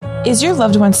Is your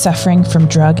loved one suffering from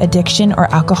drug addiction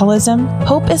or alcoholism?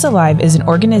 Hope is Alive is an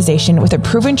organization with a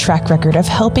proven track record of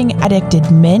helping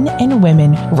addicted men and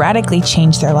women radically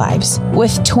change their lives.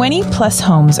 With 20 plus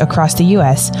homes across the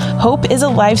U.S., Hope is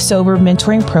Alive Sober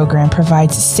Mentoring Program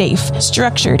provides safe,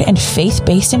 structured, and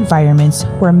faith-based environments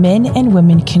where men and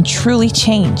women can truly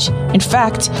change. In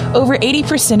fact, over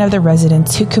 80% of the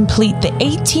residents who complete the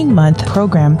 18-month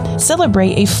program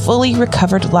celebrate a fully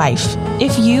recovered life.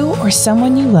 If you or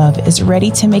someone you love is ready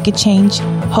to make a change,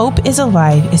 Hope is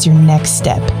Alive is your next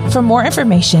step. For more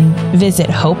information, visit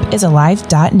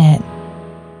hopeisalive.net.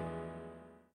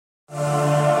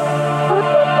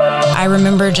 I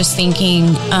remember just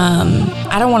thinking,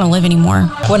 I don't want to live anymore.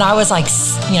 When I was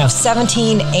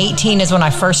 17, 18 is when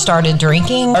I first started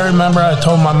drinking. I remember I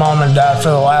told my mom and dad for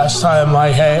the last time,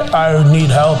 hey, I need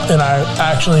help, and I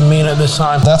actually mean it this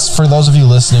time. That's for those of you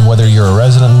listening, whether you're a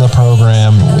resident in the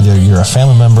program, whether you're a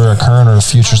family member, a current or a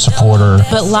future supporter.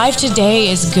 But life today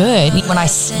is good. When I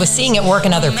was seeing it work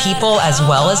in other people as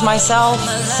well as myself,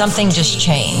 something just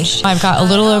changed. I've got a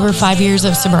little over 5 years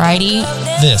of sobriety.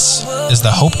 This is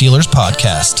the Hope Dealers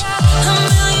Podcast.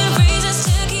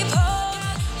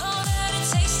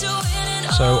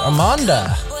 So, Amanda,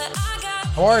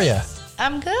 how are you?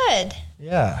 I'm good.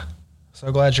 Yeah.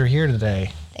 So glad you're here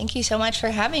today. Thank you so much for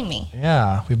having me.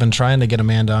 Yeah. We've been trying to get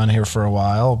Amanda on here for a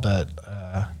while, but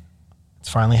it's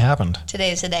finally happened.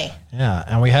 Today's the day. Yeah.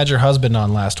 And we had your husband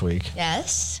on last week.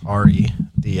 Yes. Ari,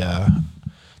 the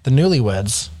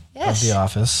newlyweds Yes. of the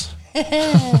office.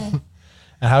 And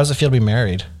how does it feel to be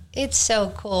married? It's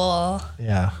so cool.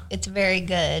 Yeah. It's very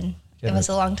good. It was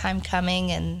a long time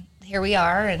coming, and here we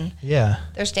are. And Yeah.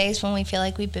 there's days when we feel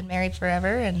like we've been married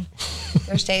forever, and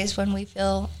there's days when we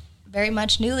feel very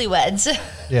much newlyweds.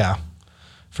 Yeah,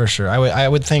 for sure. I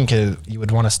would think you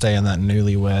would want to stay in that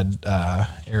newlywed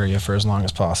area for as long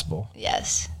as possible.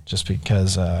 Yes. Just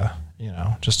because,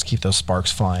 just to keep those sparks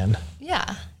flying.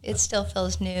 Yeah. It still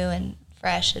feels new and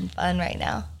fresh and fun right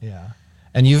now. Yeah.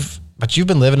 And you've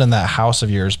been living in that house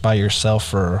of yours by yourself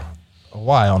for a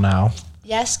while now.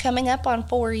 Yes, coming up on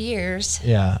 4 years.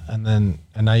 Yeah. And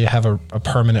now you have a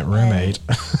permanent roommate.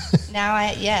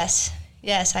 Yes,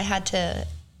 I had to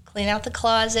clean out the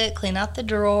closet, clean out the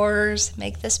drawers,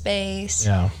 make the space.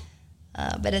 Yeah.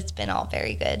 But it's been all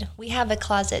very good. We have a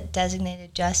closet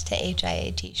designated just to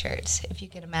HIA t-shirts, if you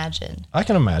can imagine. I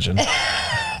can imagine.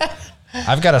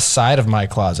 I've got a side of my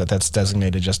closet that's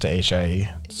designated just to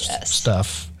HIA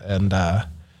stuff. And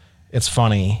it's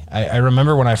funny. I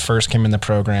remember when I first came in the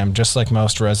program, just like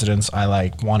most residents,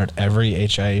 I wanted every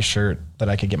HIA shirt that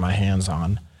I could get my hands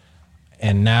on.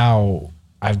 And now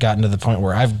I've gotten to the point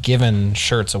where I've given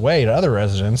shirts away to other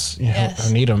residents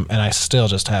who need them, and I still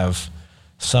just have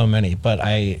so many. But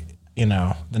the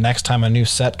next time a new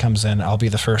set comes in, I'll be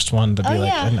the first one to be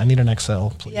I need an XL,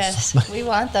 please. Yes, we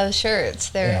want those shirts.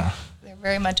 They're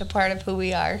very much a part of who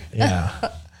we are. Yeah.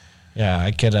 Yeah,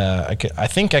 I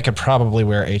think I could probably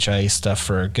wear HIA stuff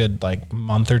for a good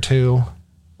month or two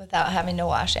without having to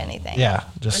wash anything. Yeah,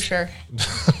 for sure.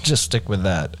 Just stick with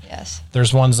that. Yes.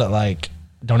 There's ones that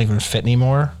don't even fit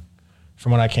anymore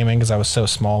from when I came in because I was so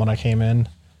small when I came in,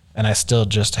 and I still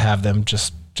just have them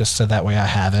just so that way I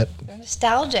have it. They're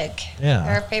nostalgic. Yeah.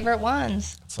 They're our favorite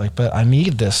ones. It's but I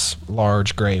need this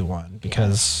large gray one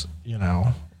because,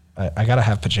 I got to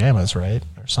have pajamas, right?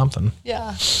 Or something.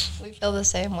 Yeah, we feel the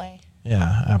same way.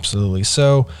 Yeah, absolutely.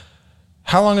 So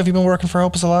how long have you been working for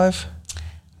Hope is Alive?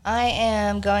 I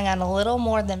am going on a little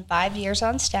more than 5 years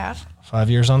on staff. 5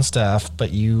 years on staff,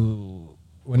 but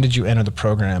when did you enter the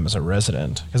program as a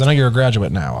resident? Because I know you're a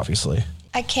graduate now, obviously.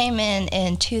 I came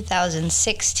in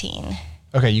 2016.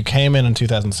 Okay, you came in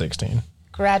 2016.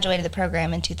 Graduated the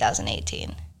program in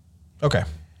 2018. Okay.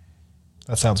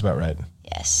 That sounds about right.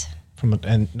 Yes.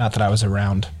 And not that I was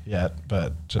around yet,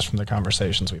 but just from the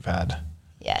conversations we've had.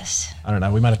 Yes. I don't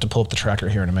know. We might have to pull up the tracker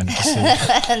here in a minute to see.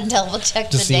 And double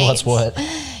check the dates. To see what's what.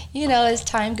 As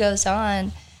time goes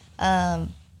on, the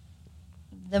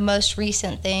most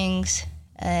recent things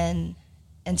and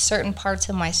certain parts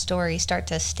of my story start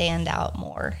to stand out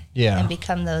more. Yeah. And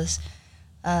become those,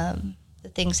 the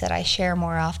things that I share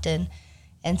more often.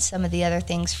 And some of the other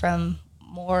things from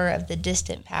more of the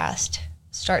distant past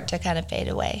start to kind of fade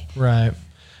away. Right.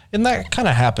 And that kind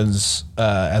of happens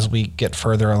as we get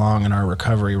further along in our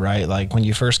recovery, right? When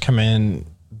you first come in,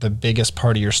 the biggest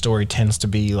part of your story tends to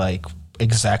be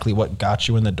exactly what got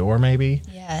you in the door, maybe.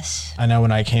 Yes. I know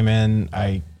when I came in,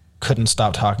 I couldn't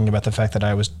stop talking about the fact that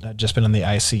I'd just been in the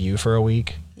ICU for a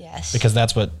week. Yes. Because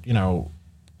that's what,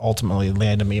 ultimately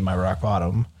landed me in my rock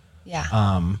bottom.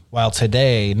 Yeah. While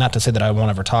today, not to say that I won't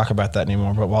ever talk about that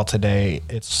anymore, but while today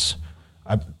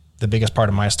the biggest part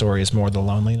of my story is more the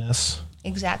loneliness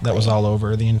Exactly. that was all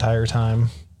over the entire time.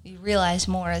 You realize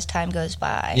more as time goes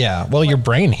by. Yeah. Well, your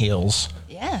brain heals.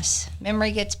 Yes.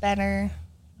 Memory gets better.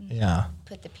 Yeah.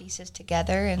 Put the pieces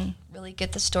together and really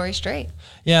get the story straight.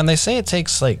 Yeah. And they say it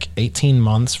takes like 18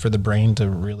 months for the brain to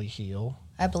really heal.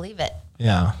 I believe it.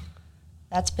 Yeah.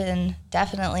 That's been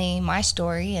definitely my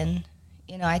story. And,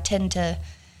 you know, I tend to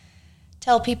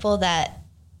tell people that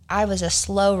I was a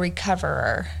slow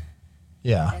recoverer.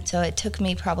 Yeah. And so it took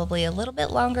me probably a little bit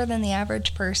longer than the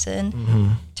average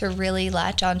person to really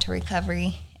latch on to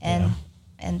recovery and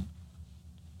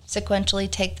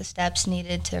sequentially take the steps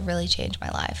needed to really change my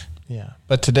life. Yeah.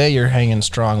 But today you're hanging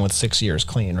strong with 6 years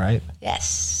clean, right?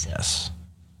 Yes. Yes.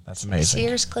 That's 6 amazing.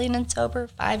 years clean and sober,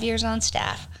 5 years on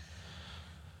staff.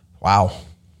 Wow.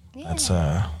 Yeah.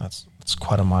 That's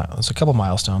quite a mile. That's a couple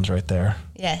milestones right there.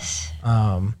 Yes.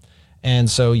 And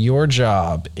so your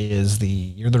job is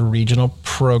you're the regional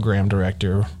program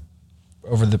director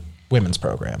over the women's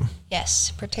program.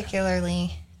 Yes.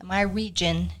 Particularly my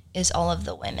region is all of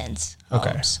the women's homes.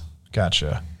 Okay.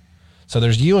 Gotcha. So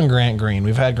there's you and Grant Green.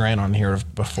 We've had Grant on here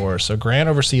before. So Grant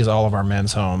oversees all of our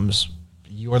men's homes.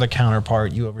 You're the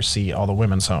counterpart. You oversee all the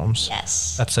women's homes.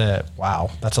 Yes. That's it.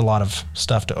 Wow. That's a lot of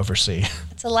stuff to oversee.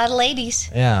 It's a lot of ladies.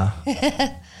 Yeah.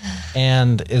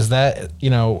 And is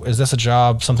this a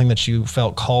job, something that you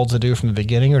felt called to do from the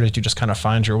beginning, or did you just kind of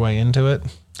find your way into it?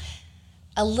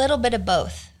 A little bit of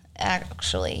both,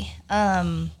 actually.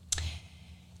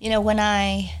 You know, when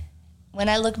I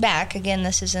look back, again,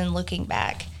 this is in looking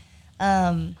back,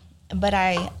 but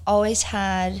I always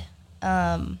had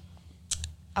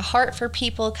a heart for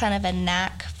people, kind of a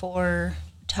knack for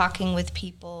talking with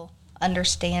people,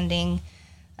 understanding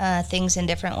things in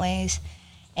different ways,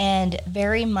 and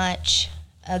very much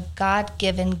a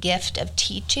God-given gift of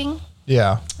teaching.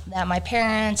 Yeah. That my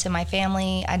parents and my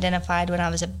family identified when I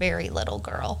was a very little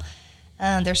girl.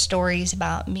 There's stories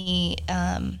about me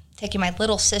taking my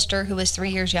little sister, who was 3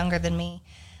 years younger than me.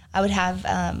 I would have,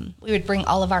 we would bring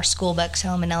all of our school books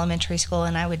home in elementary school,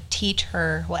 and I would teach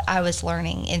her what I was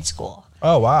learning in school.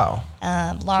 Oh, wow.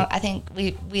 I think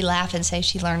we laugh and say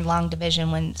she learned long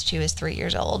division when she was 3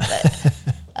 years old, but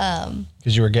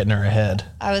Because you were getting her ahead.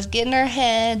 I was getting her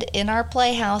ahead in our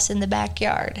playhouse in the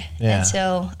backyard. Yeah. And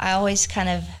so I always kind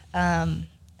of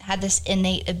had this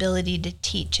innate ability to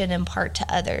teach and impart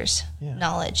to others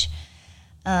knowledge.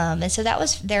 And so that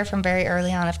was there from very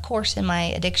early on. Of course, in my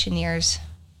addiction years,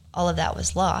 all of that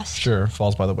was lost. Sure,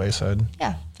 falls by the wayside.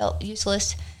 Yeah, felt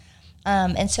useless.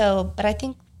 But I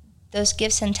think those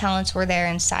gifts and talents were there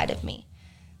inside of me.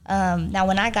 Now,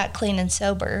 when I got clean and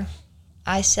sober,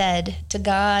 I said to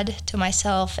God, to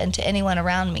myself, and to anyone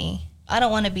around me, I don't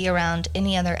want to be around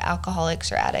any other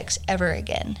alcoholics or addicts ever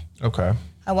again. Okay.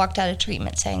 I walked out of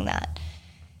treatment saying that.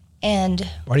 And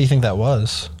Why do you think that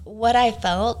was? what I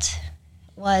felt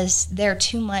was they're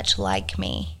too much like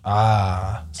me.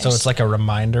 So it's like a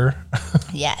reminder.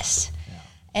 Yes.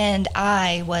 And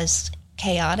I was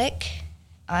chaotic.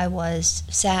 I was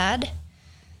sad,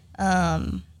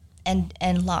 and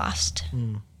lost.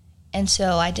 And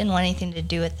so I didn't want anything to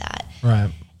do with that.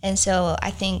 Right. And so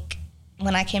I think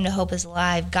when I came to Hope is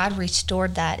Alive, God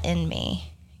restored that in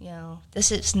me. You know,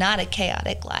 this is not a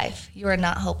chaotic life. You are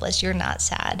not hopeless. You're not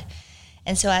sad.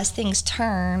 And so as things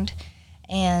turned,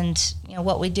 and you know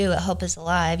what we do at Hope is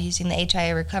Alive using the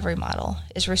HIA recovery model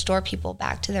is restore people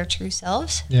back to their true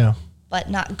selves, Yeah. but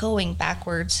not going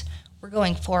backwards. We're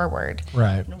going forward.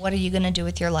 Right. And what are you going to do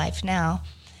with your life now?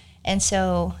 And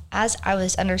so as I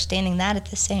was understanding that at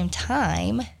the same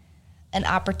time, an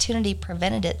opportunity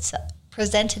presented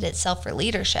itself for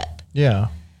leadership. Yeah.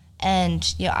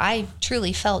 And, you know, I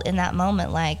truly felt in that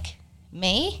moment like,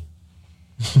 me?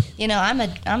 You know,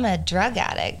 I'm a drug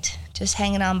addict just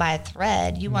hanging on by a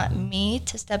thread. You want me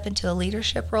to step into a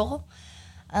leadership role?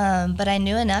 But I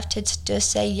knew enough to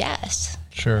just say yes.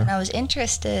 Sure. And I was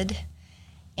interested,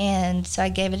 and so I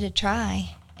gave it a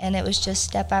try. And it was just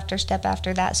step after step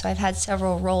after that. So I've had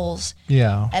several roles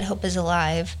Yeah. at Hope is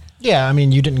Alive. Yeah. I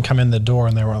mean, you didn't come in the door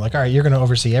and they were like, all right, you're going to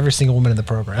oversee every single woman in the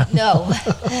program. No,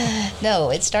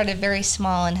 no, it started very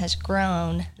small and has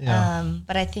grown. Yeah.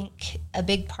 But I think a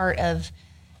big part of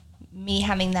me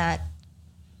having that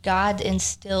God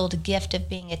instilled gift of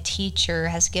being a teacher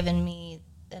has given me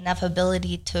enough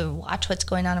ability to watch what's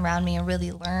going on around me and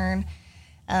really learn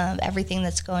everything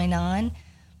that's going on.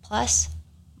 Plus,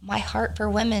 my heart for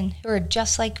women who are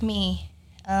just like me.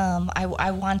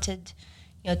 I wanted,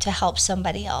 you know, to help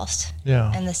somebody else.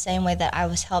 Yeah. In the same way that I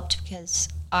was helped, because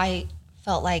I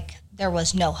felt like there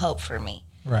was no hope for me.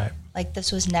 Right. Like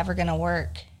this was never going to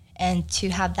work. And to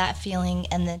have that feeling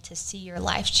and then to see your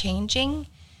life changing,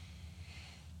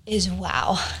 is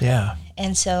wow. Yeah.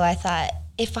 And so I thought,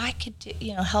 if I could do,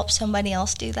 help somebody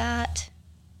else do that,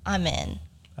 I'm in.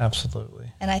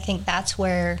 Absolutely. And I think that's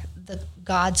where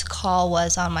God's call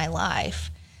was on my life,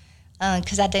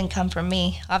 because that didn't come from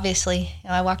me. Obviously,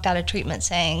 I walked out of treatment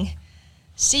saying,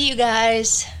 "See you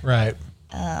guys." Right.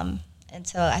 And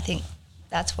so I think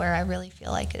that's where I really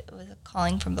feel like it was a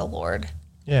calling from the Lord.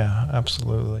 Yeah,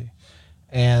 absolutely.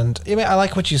 And I mean, I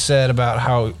like what you said about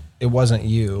how it wasn't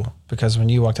you, because when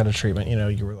you walked out of treatment,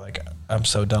 you were like, I'm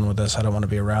so done with this. I don't want to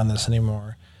be around this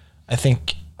anymore. I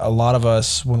think a lot of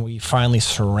us, when we finally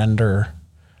surrender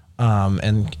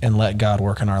and let God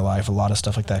work in our life, a lot of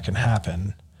stuff like that can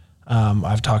happen.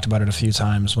 I've talked about it a few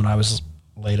times when I was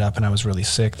laid up and I was really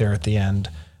sick there at the end.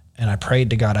 And I prayed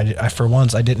to God. I for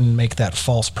once, I didn't make that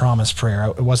false promise prayer.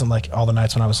 It wasn't like all the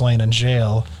nights when I was laying in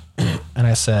jail and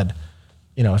I said,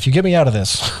 if you get me out of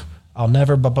this, I'll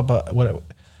never,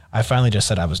 I finally just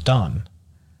said I was done.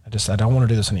 I don't want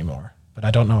to do this anymore, but I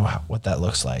don't know what that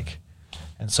looks like.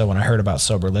 And so when I heard about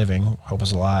sober living, Hope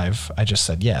is Alive, I just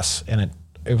said yes. And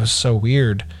it was so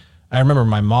weird. I remember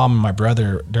my mom and my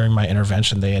brother during my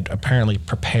intervention, they had apparently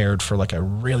prepared for like a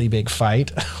really big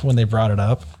fight when they brought it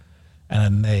up.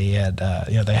 And they had,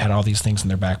 they had all these things in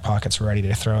their back pockets ready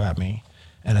to throw at me.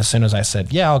 And as soon as I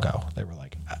said, yeah, I'll go, they were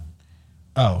like,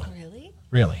 oh,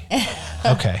 really?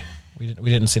 Okay. We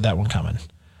didn't see that one coming.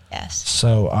 Yes.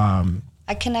 So,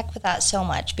 I connect with that so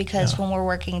much because when we're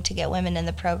working to get women in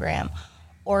the program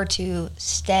or to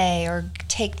stay or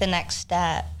take the next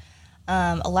step,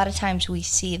 a lot of times we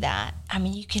see that. I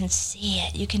mean, you can see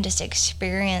it. You can just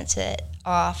experience it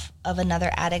off of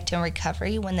another addict in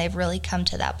recovery when they've really come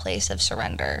to that place of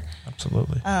surrender.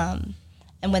 Absolutely. And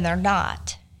when they're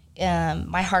not,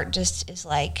 my heart just is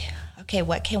like, okay,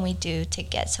 what can we do to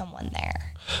get someone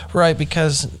there? Right,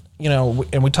 because,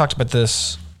 and we talk about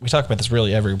this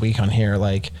really every week on here,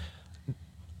 like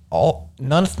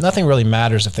nothing really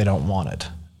matters if they don't want it.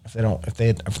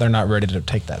 If they're not ready to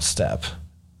take that step,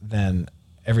 then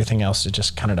everything else, it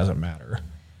just kind of doesn't matter.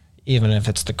 Even if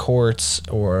it's the courts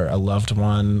or a loved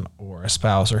one or a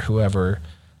spouse or whoever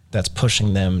that's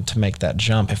pushing them to make that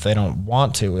jump, if they don't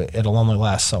want to, it'll only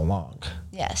last so long.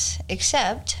 Yes,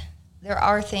 except there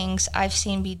are things I've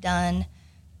seen be done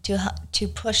to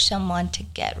push someone to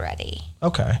get ready.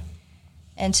 Okay.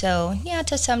 And so, yeah,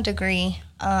 to some degree,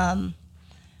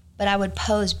 but I would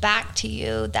pose back to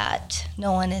you that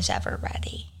no one is ever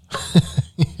ready.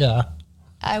 Yeah.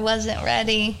 I wasn't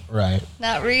ready. Right.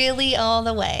 Not really all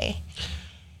the way.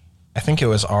 I think it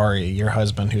was Ari, your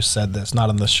husband, who said this, not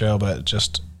on the show, but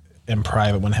just in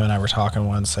private when him and I were talking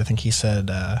once. I think he said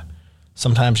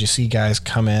sometimes you see guys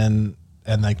come in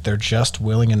and like they're just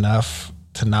willing enough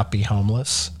to not be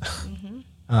homeless.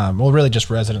 Mm-hmm. Well, really just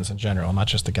residents in general, not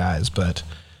just the guys, but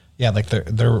yeah, like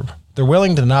they're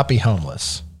willing to not be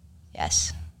homeless.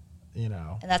 Yes.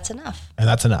 And that's enough. And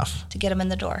that's enough. To get them in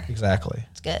the door. Exactly.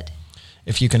 It's good.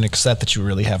 If you can accept that you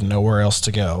really have nowhere else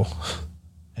to go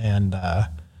and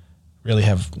really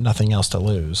have nothing else to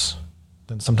lose,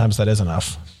 then sometimes that is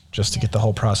enough just to get the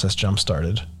whole process jump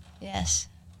started. Yes.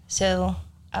 So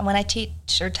when I teach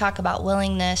or talk about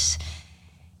willingness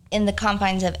in the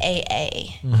confines of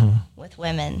AA with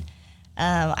women,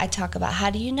 I talk about how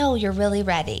do you know you're really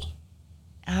ready?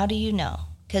 How do you know?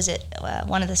 Because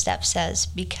one of the steps says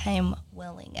became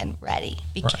willing and ready,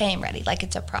 became ready, like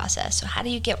it's a process. So how do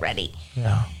you get ready?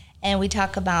 Yeah. And we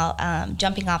talk about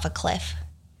jumping off a cliff.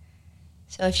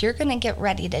 So if you're going to get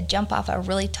ready to jump off a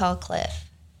really tall cliff,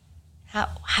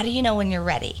 how do you know when you're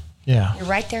ready? Yeah. You're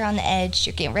right there on the edge.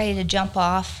 You're getting ready to jump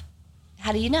off.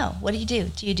 How do you know? What do you do?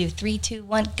 Do you do 3, 2,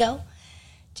 1, go?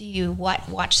 Do you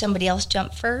watch somebody else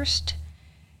jump first?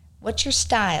 What's your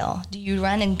style? Do you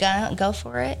run and go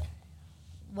for it?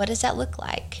 What does that look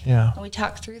like? Yeah. And we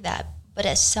talk through that. But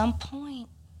at some point,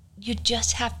 you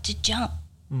just have to jump.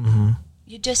 Mm-hmm.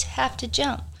 You just have to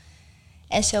jump.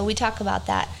 And so we talk about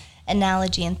that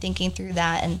analogy and thinking through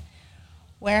that and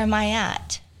where am I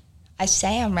at? I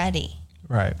say I'm ready.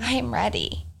 Right. I am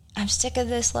ready. I'm sick of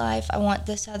this life. I want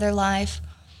this other life.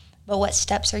 But what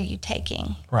steps are you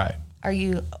taking? Right. Are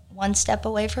you one step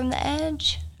away from the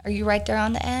edge? Are you right there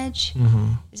on the edge?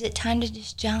 Mm-hmm. Is it time to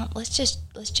just jump? Let's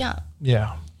jump.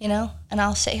 Yeah. And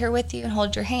I'll sit here with you and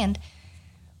hold your hand.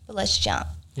 But let's jump.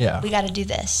 Yeah. We got to do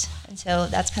this. And so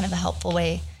that's kind of a helpful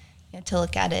way to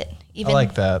look at it. I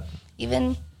like that.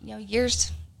 Even,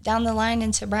 years down the line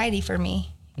in sobriety for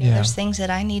me. There's things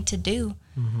that I need to do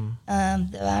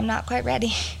that I'm not quite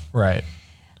ready. Right.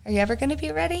 Are you ever going to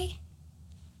be ready?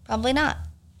 Probably not.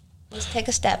 Let's take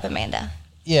a step, Amanda.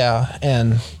 Yeah,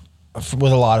 and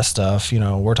with a lot of stuff,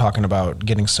 we're talking about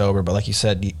getting sober, but like you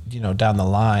said, down the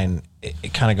line,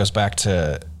 it kind of goes back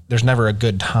to there's never a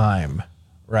good time,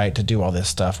 right, to do all this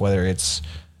stuff, whether it's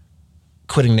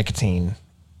quitting nicotine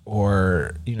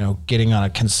or, getting on a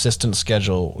consistent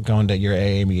schedule, going to your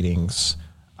AA meetings,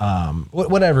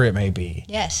 whatever it may be.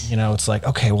 Yes. It's like,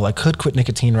 okay, well, I could quit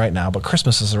nicotine right now, but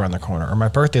Christmas is around the corner, or my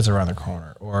birthday's around the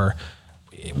corner, or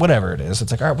whatever it is.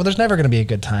 It's like, all right, well, there's never going to be a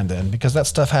good time then, because that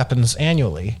stuff happens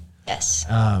annually. Yes.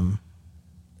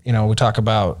 We talk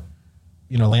about,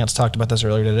 Lance talked about this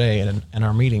earlier today in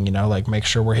our meeting, like make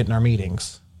sure we're hitting our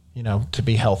meetings, to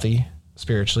be healthy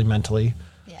spiritually, mentally,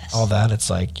 yes. all that. It's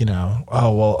like,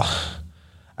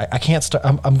 I can't start,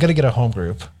 I'm going to get a home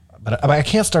group, but I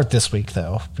can't start this week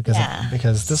though,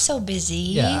 because this so busy.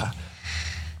 Yeah.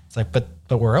 It's like, but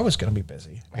we're always going to be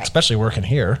busy, right. especially working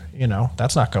here,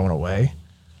 that's not going away.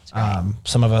 Right.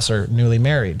 Some of us are newly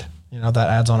married, that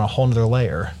adds on a whole nother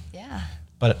layer. Yeah.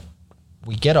 But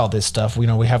we get all this stuff. We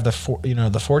have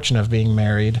the fortune of being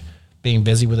married, being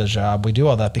busy with a job. We do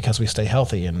all that because we stay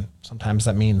healthy. And sometimes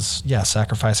that means,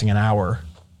 sacrificing an hour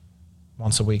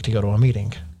once a week to go to a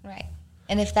meeting. Right.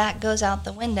 And if that goes out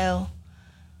the window,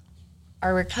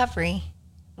 our recovery,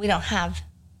 we don't have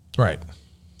right.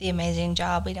 the amazing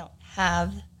job. We don't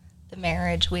have the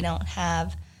marriage. We don't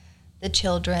have the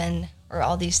children or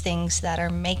all these things that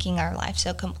are making our life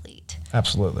so complete.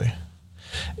 Absolutely.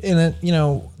 And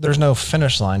there's no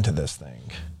finish line to this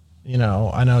thing.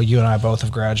 I know you and I both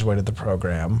have graduated the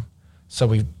program, so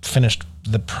we finished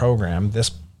the program, this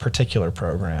particular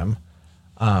program.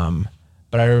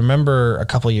 But I remember a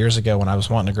couple of years ago when I was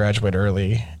wanting to graduate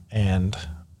early, and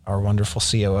our wonderful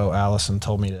COO, Allison,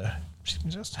 told me to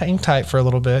just hang tight for a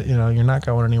little bit. You're not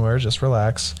going anywhere, just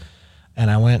relax. And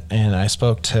I went and I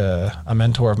spoke to a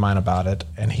mentor of mine about it,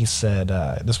 and he said,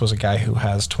 this was a guy who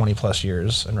has 20 plus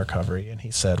years in recovery, and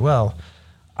he said, well,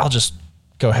 I'll just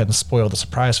go ahead and spoil the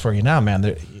surprise for you now,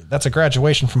 man. That's a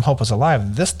graduation from Hope is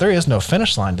Alive. There is no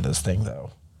finish line to this thing, though.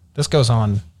 This goes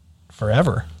on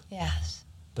forever. Yes.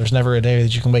 There's never a day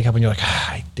that you can wake up and you're like,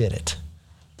 I did it.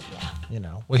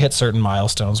 Yeah. We hit certain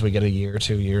milestones. We get a year,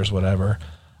 2 years, whatever.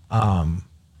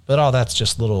 But all that's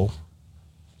just little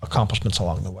accomplishments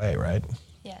along the way, right?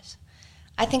 Yes.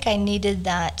 I think I needed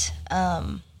that.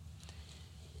 I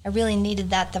really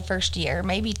needed that the first year,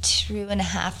 maybe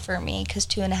 2.5 for me, because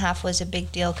 2.5 was a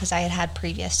big deal because I had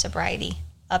previous sobriety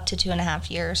up to 2.5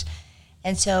 years.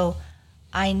 And so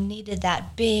I needed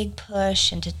that big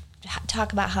push and to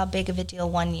talk about how big of a deal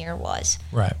 1 year was.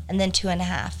 Right. And then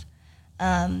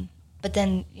 2.5. But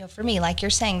then, for me, like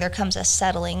you're saying, there comes a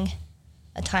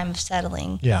time of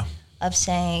settling. Yeah. Of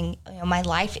saying, my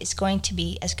life is going to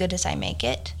be as good as I make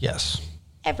it. Yes.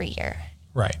 Every year.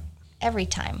 Right. Every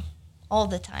time. All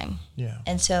the time. Yeah.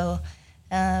 And so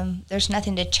there's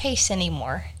nothing to chase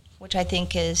anymore, which I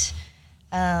think is,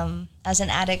 as an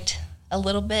addict, a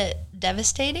little bit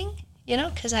devastating,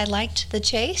 because I liked the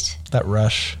chase. That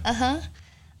rush.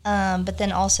 But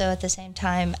then also at the same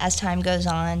time, as time goes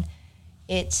on,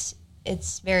 it's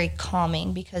very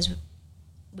calming because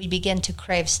we begin to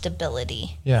crave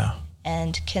stability. Yeah.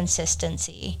 And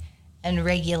consistency and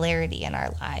regularity in our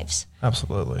lives.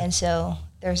 Absolutely. And so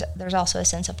there's also a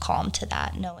sense of calm to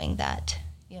that, knowing that,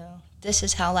 this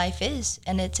is how life is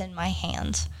and it's in my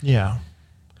hands. Yeah.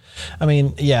 I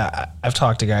mean, I've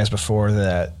talked to guys before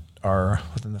that are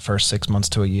within the first 6 months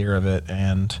to a year of it,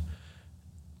 and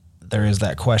there is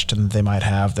that question that they might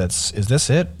have is this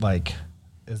it? Like,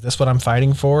 is this what I'm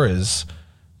fighting for? Is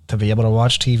to be able to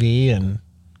watch TV and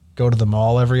go to the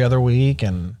mall every other week,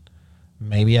 and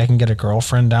maybe I can get a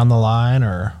girlfriend down the line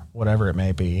or whatever it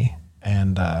may be.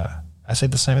 And I say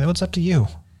the same thing. It's up to you.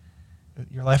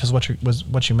 Your life is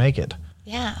what you make it.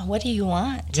 Yeah. What do you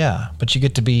want? Yeah. But you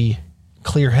get to be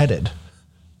clear-headed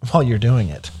while you're doing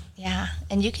it. Yeah.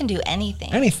 And you can do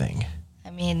anything. Anything.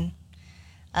 I mean,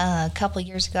 a couple of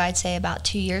years ago, I'd say about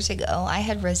 2 years ago, I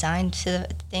had resigned to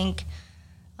think,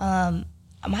 my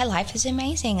life is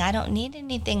amazing. I don't need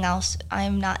anything else.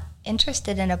 I'm not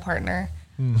interested in a partner.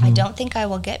 Mm-hmm. I don't think I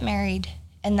will get married.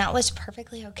 And that was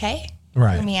perfectly okay.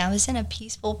 Right. For me, I was in a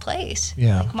peaceful place.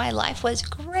 Yeah. Like, my life was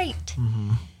great.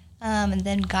 Mm-hmm. And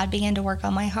then God began to work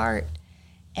on my heart.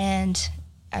 And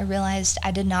I realized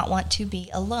I did not want to be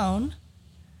alone.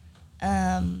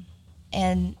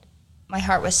 And my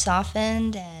heart was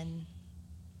softened, and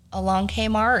along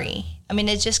came Ari. I mean,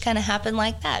 it just kind of happened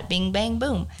like that. Bing, bang,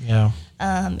 boom. Yeah.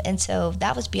 And so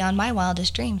that was beyond my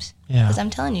wildest dreams. Yeah. Because I'm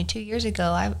telling you, 2 years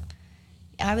ago, I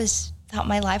thought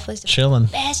my life was the chilling,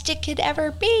 best it could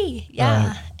ever be. Yeah.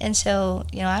 Right. And so,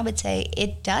 I would say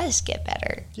it does get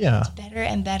better. Yeah. It's better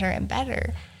and better and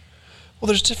better. Well,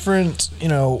 there's different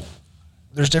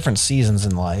seasons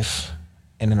in life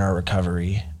and in our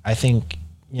recovery. I think,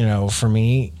 you know, for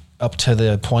me, up to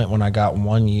the point when I got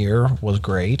 1 year was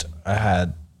great. I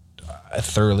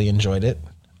thoroughly enjoyed it.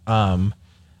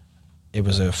 It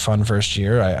was a fun first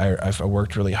year. I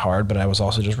worked really hard, but I was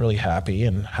also just really happy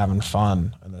and having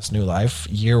fun in this new life.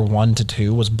 Year 1 to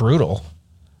 2 was brutal.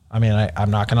 I mean, I'm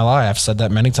not going to lie. I've said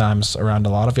that many times around a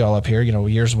lot of y'all up here. You know,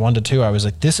 years 1 to 2, I was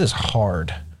like, this is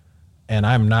hard and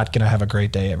I'm not going to have a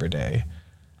great day every day.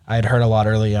 I had heard a lot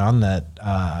early on that,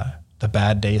 the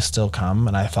bad days still come,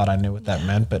 and I thought I knew what that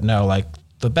meant, but no, like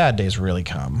the bad days really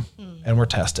come and we're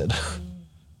tested.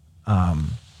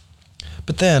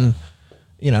 But then,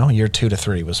 you know, year 2 to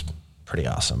 3 was pretty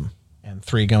awesome, and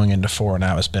 3 going into 4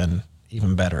 now has been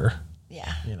even better.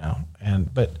 Yeah. You know,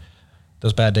 but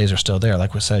those bad days are still there.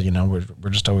 Like we said, you know, we're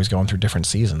just always going through different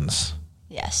seasons.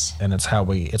 Yes. And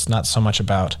it's not so much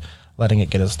about letting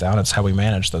it get us down, it's how we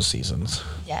manage those seasons.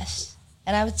 Yes.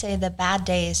 And I would say the bad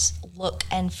days look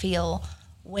and feel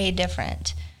way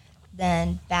different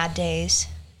than bad days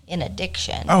in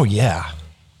addiction. Oh, yeah.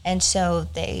 And so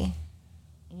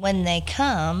when they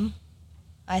come,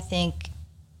 I think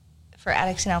for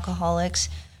addicts and alcoholics,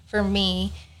 for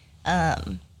me,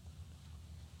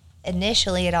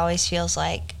 initially it always feels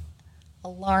like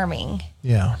alarming.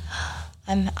 Yeah.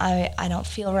 I don't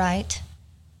feel right.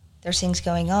 There's things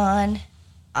going on.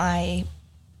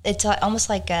 It's almost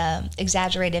like a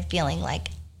exaggerated feeling, like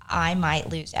I might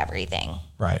lose everything.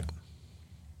 Right.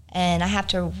 And I have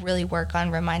to really work on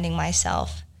reminding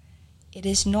myself it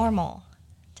is normal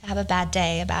to have a bad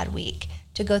day, a bad week,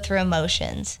 to go through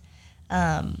emotions.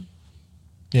 Yeah.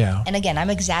 And again,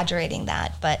 I'm exaggerating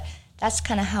that, but that's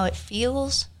kind of how it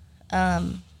feels,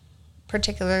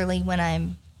 particularly when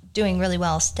I'm doing really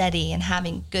well, steady, and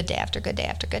having good day after good day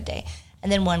after good day.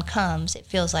 And then one comes, it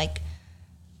feels like,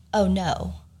 oh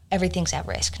no, everything's at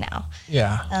risk now.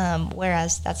 Yeah.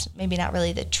 Whereas that's maybe not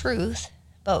really the truth,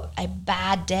 but a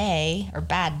bad day or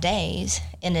bad days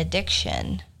in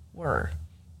addiction were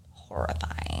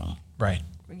horrifying. Right.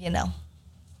 You know?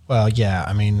 Well, yeah,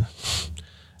 I mean,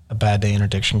 a bad day in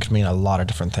addiction can mean a lot of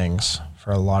different things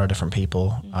for a lot of different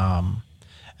people.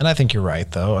 And I think you're right,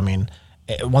 though. I mean,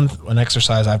 one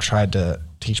exercise I've tried to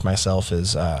teach myself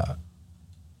is, and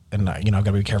you know, I've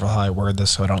got to be careful how I word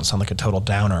this so I don't sound like a total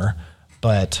downer,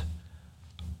 but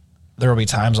there will be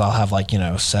times I'll have like, you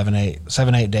know,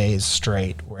 7-8 days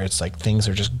straight where it's like things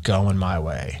are just going my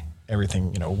way.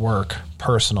 Everything, you know, work,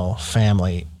 personal,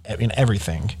 family, I mean,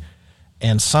 everything.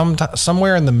 And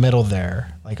somewhere in the middle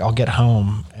there, like I'll get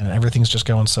home and everything's just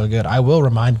going so good. I will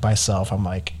remind myself, I'm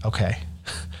like, okay,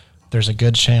 there's a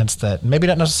good chance that maybe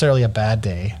not necessarily a bad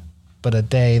day, but a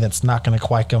day that's not going to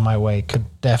quite go my way could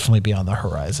definitely be on the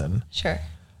horizon. Sure.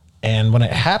 And when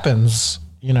it happens,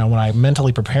 you know, when I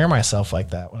mentally prepare myself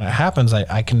like that, when it happens,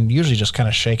 I can usually just kind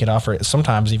of shake it off, or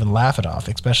sometimes even laugh it off,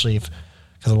 especially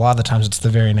because a lot of the times it's the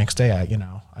very next day,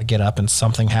 I get up and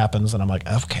something happens and I'm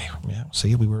like, okay, yeah,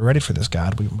 see, we were ready for this,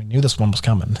 God. We knew this one was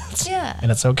coming. Yeah.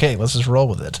 And it's okay. Let's just roll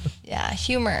with it. Yeah.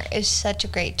 Humor is such a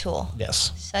great tool.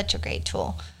 Yes. Such a great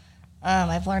tool.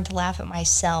 I've learned to laugh at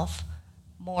myself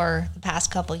more the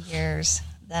past couple years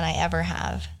than I ever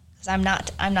have. Because I'm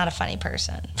not a funny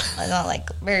person. I'm not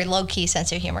like very low key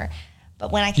sense of humor.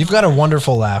 But when I can You've got a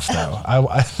wonderful laugh though.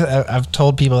 I've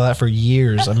told people that for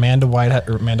years.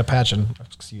 Amanda Patchen,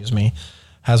 excuse me,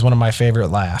 has one of my favorite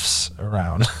laughs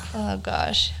around. Oh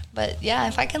gosh. But yeah,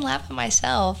 if I can laugh at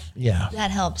myself, yeah,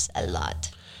 that helps a lot.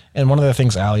 And one of the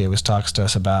things Allie always talks to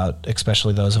us about,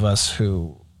 especially those of us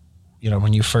who, you know,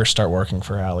 when you first start working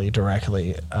for Allie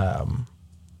directly,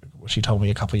 what she told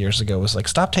me a couple years ago was like,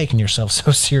 stop taking yourself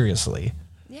so seriously.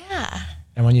 Yeah.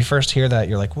 And when you first hear that,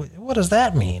 you're like, what does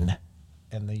that mean?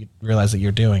 And then you realize that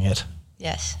you're doing it.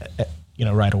 Yes. You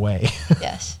know, right away.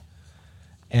 Yes.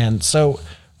 And so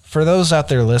for those out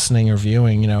there listening or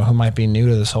viewing, you know, who might be new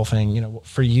to this whole thing, you know,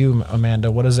 for you, Amanda,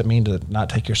 what does it mean to not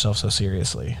take yourself so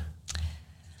seriously?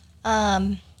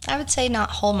 I would say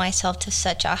not hold myself to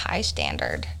such a high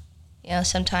standard. You know,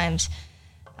 sometimes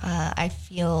I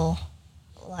feel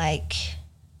like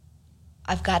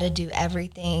I've got to do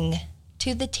everything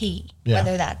to the T,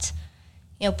 whether that's,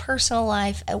 you know, personal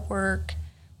life, at work,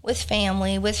 with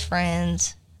family, with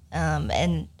friends.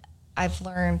 And I've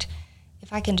learned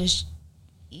if I can just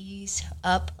ease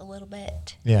up a little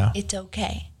bit, it's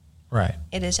okay. Right.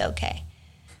 It is okay.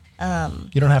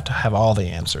 You don't have to have all the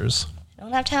answers. I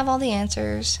don't have to have all the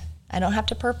answers. I don't have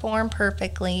to perform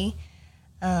perfectly.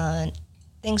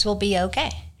 Things will be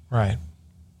okay. Right.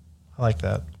 I like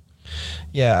that.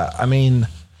 Yeah, I mean,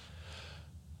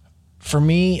 for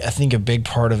me, I think a big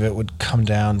part of it would come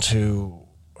down to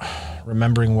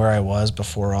remembering where I was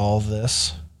before all of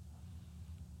this.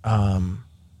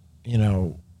 You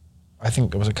know, I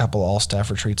think it was a couple all staff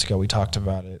retreats ago, we talked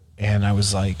about it. And I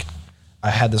was like,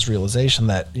 I had this realization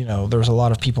that, there was a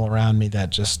lot of people around me that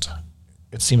just,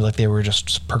 it seemed like they were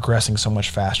just progressing so much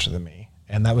faster than me.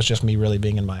 And that was just me really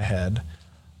being in my head.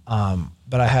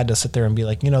 But I had to sit there and be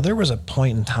like, there was a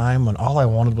point in time when all I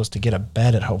wanted was to get a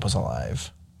bed at Hope is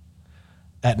Alive.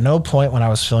 At no point when I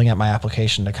was filling out my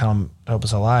application to come to Hope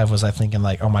is Alive was I thinking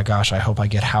like, oh my gosh, I hope I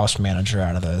get house manager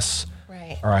out of this.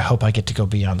 Right. Or I hope I get to go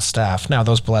be on staff. Now,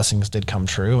 those blessings did come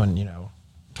true, and,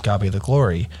 God be the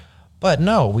glory. But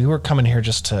no, we were coming here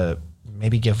just to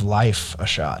maybe give life a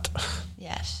shot.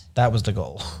 Yes. That was the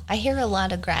goal. I hear a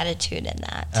lot of gratitude in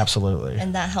that. Absolutely.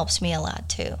 And that helps me a lot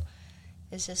too.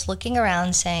 Is just looking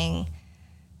around saying,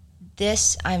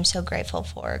 this I'm so grateful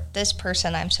for. This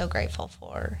person I'm so grateful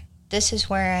for. This is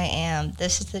where I am.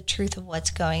 This is the truth of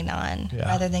what's going on,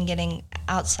 rather than getting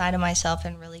outside of myself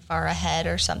and really far ahead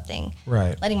or something.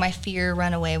 Right. Letting my fear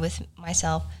run away with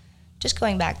myself. Just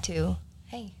going back to,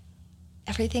 hey,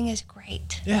 everything is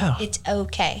great. Yeah. It's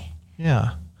okay.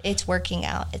 Yeah. It's working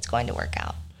out. It's going to work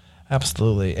out.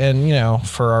 Absolutely. And,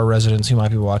 for our residents who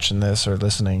might be watching this or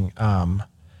listening,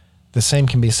 the same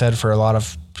can be said for a lot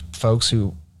of folks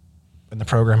who in the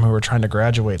program who are trying to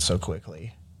graduate so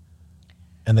quickly.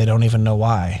 And they don't even know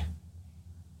why.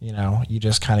 You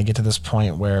just kind of get to this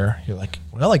point where you're like,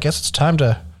 well, I guess it's time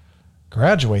to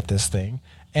graduate this thing.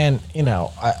 And,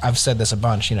 I've said this a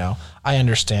bunch, I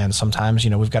understand sometimes,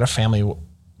 we've got a family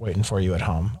waiting for you at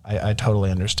home. I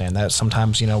totally understand that.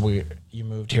 Sometimes, you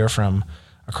moved here from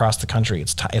across the country.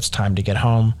 It's time to get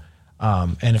home.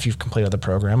 And if you've completed the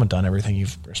program and done everything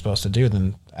you're supposed to do,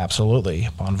 then absolutely,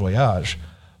 bon voyage.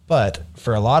 But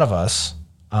for a lot of us,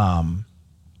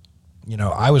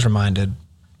 I was reminded,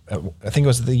 I think it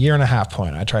was the 1.5 year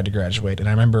point I tried to graduate. And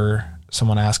I remember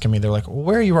someone asking me, they're like, well,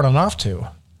 where are you running off to?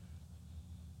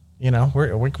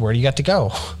 Where do you got to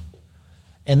go?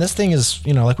 And this thing is,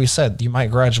 like we said, you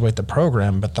might graduate the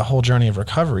program, but the whole journey of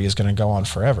recovery is going to go on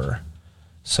forever.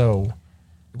 So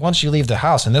once you leave the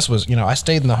house, and this was, I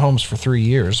stayed in the homes for 3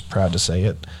 years, proud to say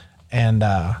it. And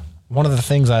one of the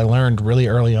things I learned really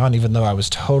early on, even though I was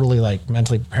totally like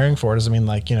mentally preparing for it, is,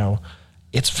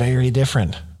 it's very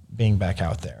different being back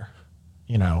out there,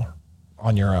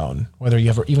 on your own, whether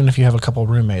even if you have a couple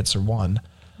roommates or one.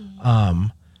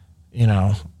 I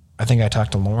think I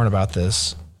talked to Lauren about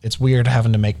this. It's weird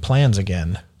having to make plans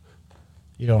again.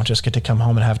 You don't just get to come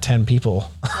home and have 10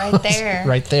 people right there.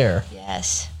 right there.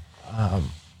 Yes.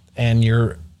 And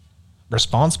you're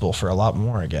responsible for a lot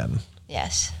more again.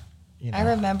 Yes. I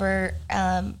remember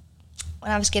when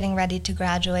I was getting ready to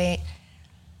graduate,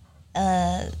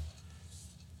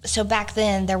 so back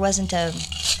then there wasn't a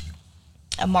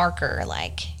marker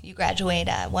like you graduate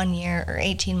at 1 year or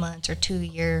 18 months or 2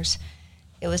 years.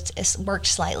 It worked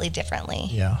slightly differently.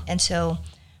 Yeah. And so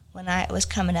when I was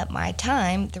coming up my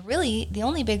time, the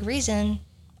only big reason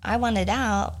I wanted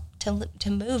out to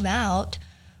move out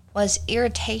was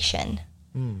irritation.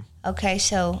 Okay,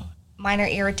 so minor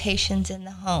irritations in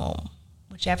the home,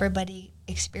 which everybody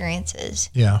experiences.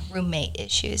 Yeah. Roommate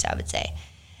issues, I would say.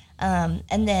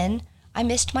 And then I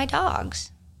missed my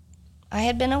dogs. I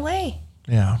had been away,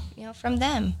 Yeah. From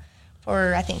them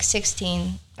for, I think,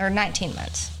 16 or 19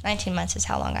 months. 19 months is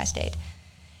how long I stayed.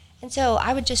 And so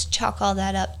I would just chalk all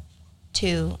that up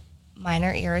to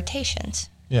minor irritations.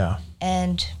 Yeah.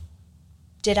 And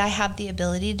did I have the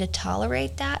ability to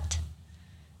tolerate that?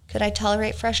 Could I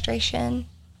tolerate frustration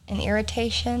and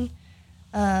irritation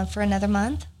for another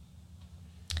month?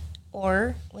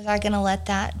 Or was I going to let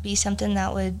that be something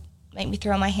that would make me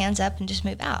throw my hands up and just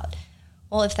move out?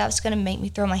 Well, if that was going to make me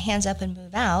throw my hands up and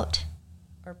move out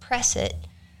or press it,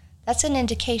 that's an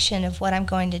indication of what I'm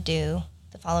going to do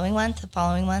the following month, the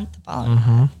following month, the following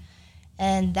month.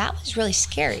 And that was really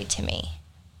scary to me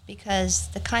because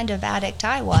the kind of addict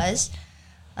I was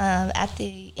at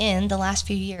the end, the last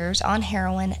few years, on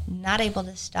heroin, not able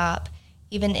to stop,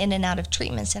 even in and out of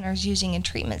treatment centers, using in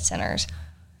treatment centers,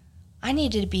 I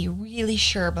needed to be really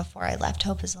sure before I left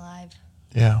Hope is Alive,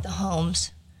 the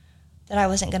homes, that I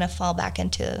wasn't going to fall back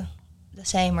into the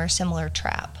same or similar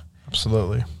trap.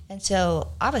 Absolutely. And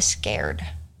so I was scared.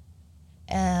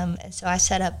 And so I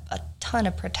set up a ton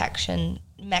of protection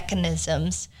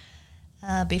mechanisms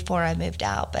before I moved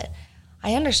out. But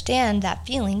I understand that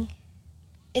feeling.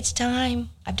 It's time.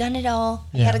 I've done it all.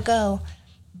 I got to go.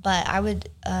 But I would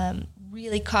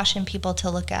really caution people to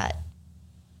look at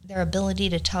their ability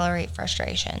to tolerate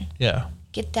frustration. Yeah.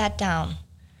 Get that down.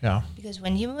 Yeah. Because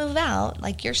when you move out,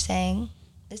 like you're saying,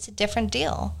 it's a different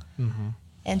deal. Mm-hmm.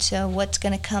 And so what's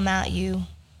going to come at you,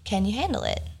 can you handle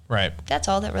it? Right. That's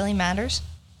all that really matters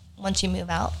once you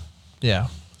move out. Yeah.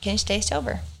 Can you stay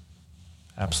sober?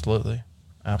 Absolutely.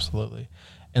 Absolutely.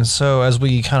 And so as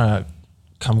we kind of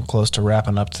come close to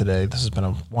wrapping up today, this has been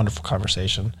a wonderful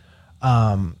conversation.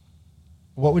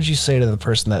 What would you say to the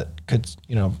person that could,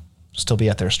 still be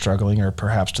out there struggling, or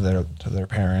perhaps to their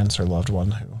parents or loved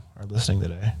one who are listening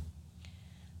today?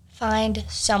 Find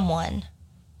someone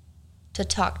to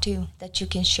talk to that you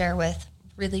can share with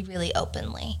really, really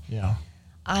openly. Yeah.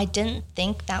 I didn't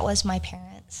think that was my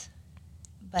parents,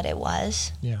 but it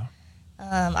was. Yeah.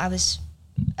 I was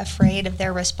afraid of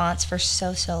their response for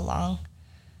so long.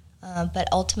 But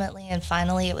ultimately and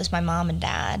finally, it was my mom and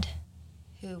dad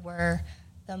who were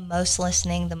the most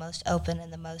listening, the most open,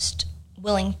 and the most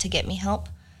willing to get me help.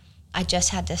 I just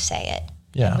had to say it.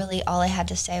 Yeah. And really, all I had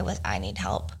to say was, I need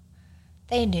help.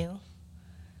 They knew.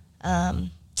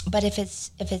 But if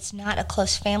it's not a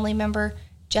close family member,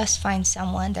 just find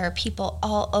someone. There are people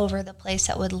all over the place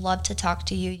that would love to talk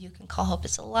to you. You can call Hope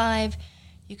is Alive.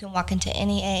 You can walk into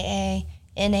any AA,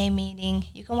 NA meeting.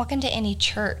 You can walk into any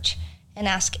church and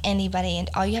ask anybody, and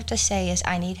all you have to say is,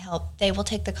 I need help. They will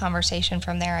take the conversation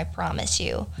from there, I promise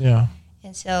you. Yeah.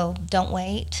 And so don't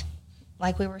wait.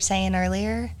 Like we were saying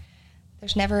earlier,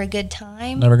 there's never a good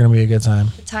time. Never going to be a good time.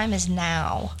 The time is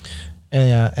now.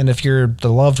 And if you're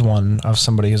the loved one of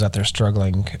somebody who's out there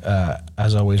struggling,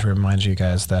 as always, remind you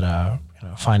guys that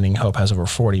Finding Hope has over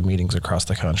 40 meetings across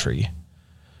the country.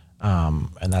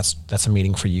 And that's a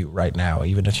meeting for you right now.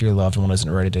 Even if your loved one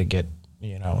isn't ready to get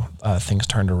things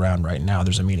turned around right now,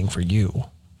 there's a meeting for you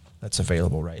that's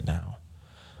available right now.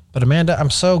 But Amanda, I'm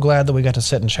so glad that we got to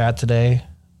sit and chat today.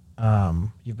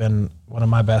 You've been one of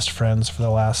my best friends for the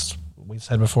last, we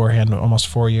said beforehand, almost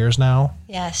 4 years now.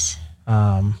 Yes.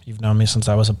 You've known me since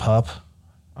I was a pup.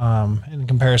 In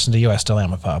comparison to you, I still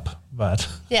am a pup, but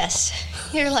yes,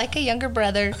 you're like a younger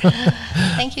brother.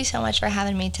 Thank you so much for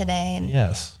having me today. And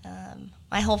yes,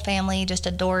 my whole family just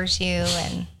adores you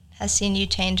and has seen you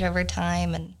change over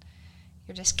time, and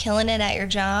you're just killing it at your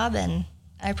job, and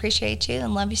I appreciate you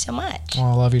and love you so much. Well,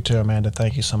 I love you too, Amanda.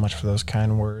 Thank you so much for those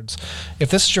kind words. If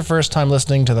this is your first time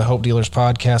listening to the Hope Dealers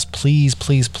podcast, please,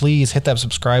 please, please hit that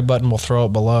subscribe button. We'll throw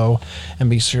it below, and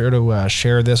be sure to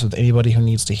share this with anybody who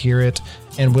needs to hear it.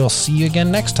 And we'll see you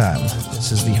again next time.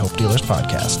 This is the Hope Dealers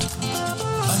podcast.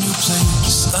 A new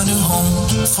place, a new home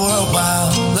for a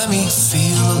while. Let me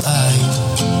feel alive.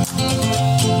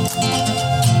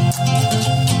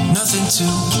 Nothing to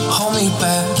hold me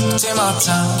back. Take my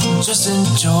time, just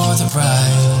enjoy the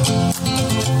ride.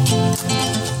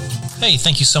 Hey,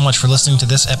 thank you so much for listening to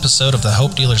this episode of the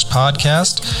Hope Dealers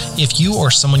podcast. If you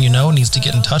or someone you know needs to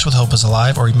get in touch with Hope is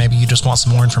Alive, or maybe you just want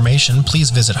some more information,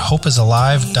 please visit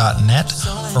hopeisalive.net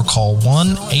or call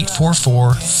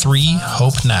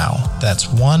 1-844-3-HOPE-NOW. That's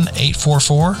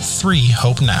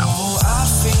 1-844-3-HOPE-NOW. Oh, I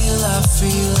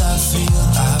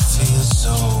feel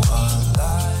so alive.